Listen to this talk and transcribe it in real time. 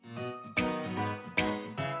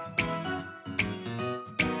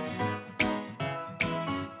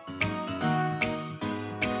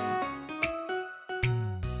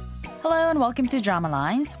Hello and welcome to Drama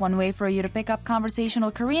Lines, one way for you to pick up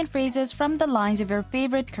conversational Korean phrases from the lines of your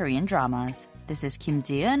favorite Korean dramas. This is Kim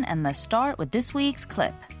Ji-eun, and let's start with this week's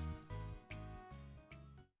clip.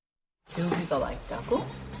 재욱이가 와 있다고?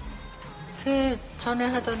 걔 전에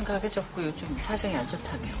하던 가게 접고 요즘 사정이 안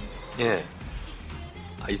좋다며. 예.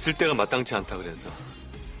 있을 때가 마땅치 않다 그래서.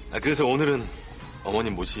 그래서 오늘은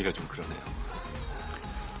어머님 모시기가 좀 그러네요.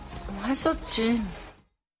 할 수 없지.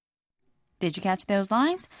 Did you catch those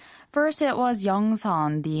lines? First, it was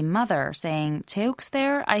Young-sun, the mother, saying, Jaeuk's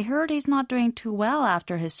there. I heard he's not doing too well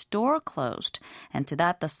after his store closed. And to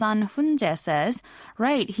that, the son, Hun-jae, says,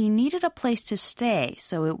 right, he needed a place to stay,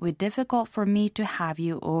 so it would be difficult for me to have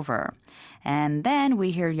you over. And then we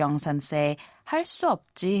hear Young-sun say, 할 수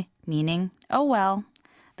없지, meaning, oh well.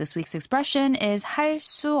 This week's expression is 할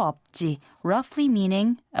수 없지, roughly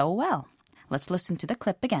meaning, oh well. Let's listen to the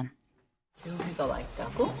clip again. 재욱이가 와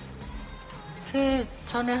있다고? 걔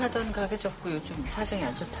전에 하던 가게 접고 요즘 사정이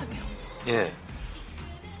안 좋다며. 예.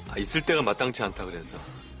 있을 때가 마땅치 않다 그래서.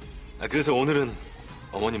 그래서 오늘은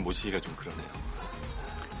어머님 모시기가 좀 그러네요.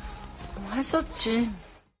 할 수 없지.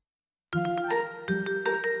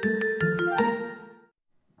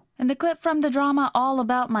 In the clip from the drama All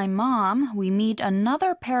About My Mom, we meet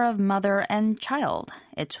another pair of mother and child.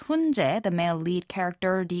 It's Hun-jae, the male lead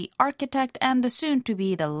character, the architect, and the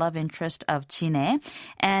soon-to-be the love interest of Jin-ae,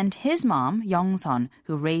 and his mom, Young-sun,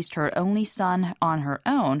 who raised her only son on her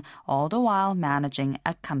own, all the while managing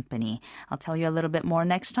a company. I'll tell you a little bit more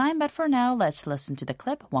next time, but for now, let's listen to the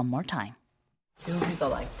clip one more time. 재욱이가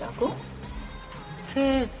와 있다고?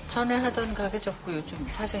 걔 전에 하던 가게 접고 요즘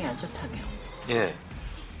사정이 안 좋다며. 예.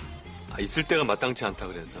 있을 때가 마땅치 않다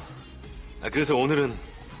그래서. 그래서 오늘은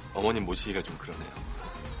어머님 모시기가 좀 그러네요.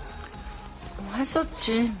 할 수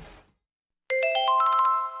없지.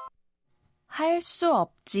 할 수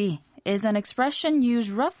없지 is an expression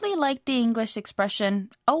used roughly like the English expression,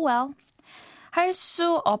 oh well. 할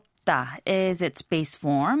수 없다 is its base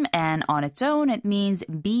form, and on its own it means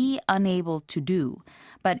be unable to do.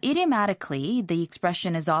 But idiomatically, the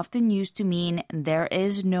expression is often used to mean there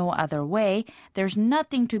is no other way, there's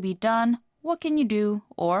nothing to be done, what can you do,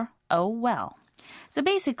 or oh well. So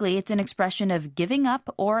basically, it's an expression of giving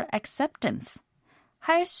up or acceptance.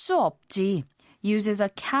 할 수 없지 uses a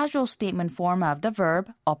casual statement form of the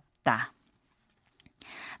verb 없다.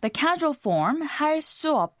 The casual form, 할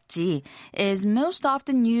수 없지, is most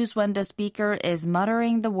often used when the speaker is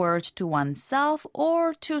muttering the words to oneself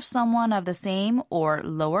or to someone of the same or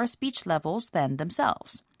lower speech levels than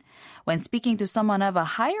themselves. When speaking to someone of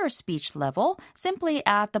a higher speech level, simply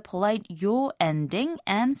add the polite 요 ending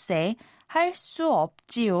and say 할 수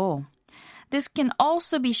없지요. This can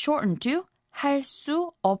also be shortened to 할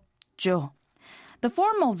수 없죠. The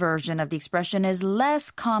formal version of the expression is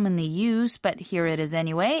less commonly used, but here it is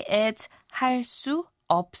anyway. It's 할 수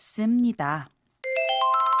없습니다.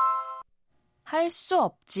 할 수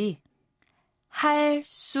없지. 할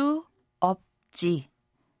수 없지.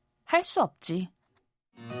 할 수 없지.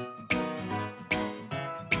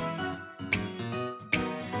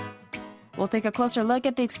 We'll take a closer look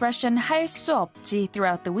at the expression 할 수 없지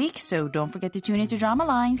throughout the week, so don't forget to tune into Drama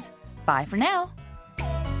Lines. Bye for now.